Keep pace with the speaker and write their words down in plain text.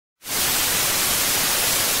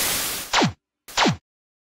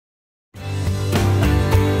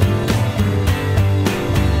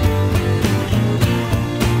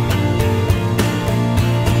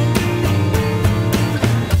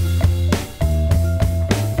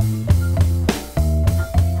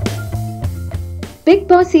Bigg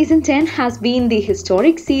Boss Season 10 has been the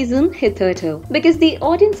historic season hitherto because the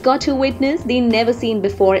audience got to witness the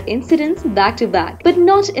never-seen-before incidents back-to-back, but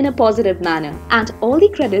not in a positive manner. And all the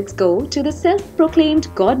credits go to the self-proclaimed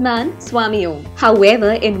godman Swami Om.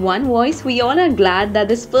 However, in one voice, we all are glad that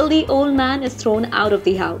this filthy old man is thrown out of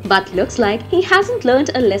the house. But looks like he hasn't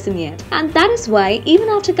learned a lesson yet. And that is why, even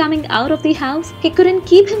after coming out of the house, he couldn't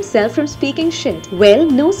keep himself from speaking shit. Well,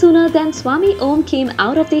 no sooner than Swami Om came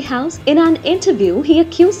out of the house, in an interview, he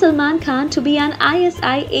accused Salman Khan to be an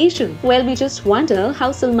ISI Asian. Well, we just wonder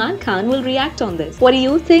how Salman Khan will react on this. What do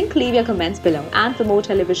you think? Leave your comments below. And for more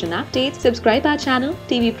television updates, subscribe our channel,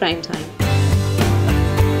 TV Primetime.